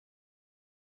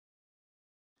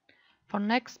For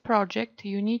next project,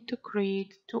 you need to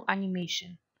create two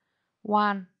animation.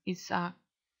 One is a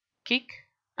kick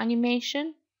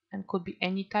animation and could be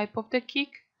any type of the kick.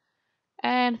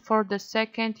 And for the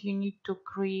second, you need to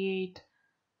create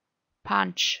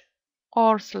punch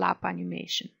or slap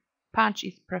animation. Punch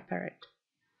is preferred.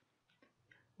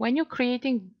 When you're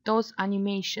creating those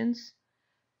animations,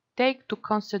 take to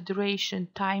consideration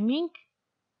timing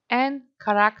and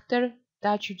character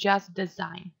that you just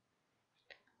designed.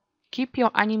 Keep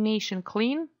your animation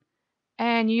clean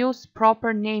and use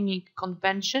proper naming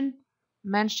convention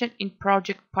mentioned in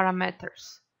project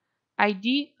parameters.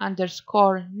 ID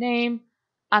underscore name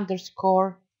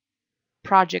underscore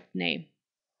project name.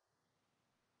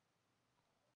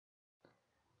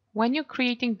 When you're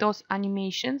creating those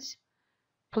animations,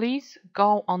 please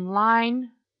go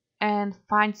online and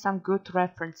find some good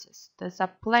references. There's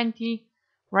plenty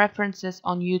references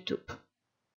on YouTube.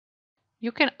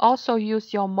 You can also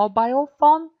use your mobile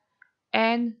phone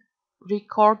and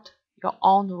record your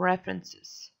own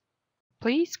references.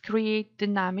 Please create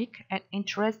dynamic and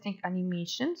interesting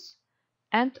animations,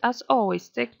 and as always,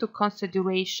 take to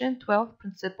consideration 12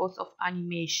 principles of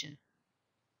animation.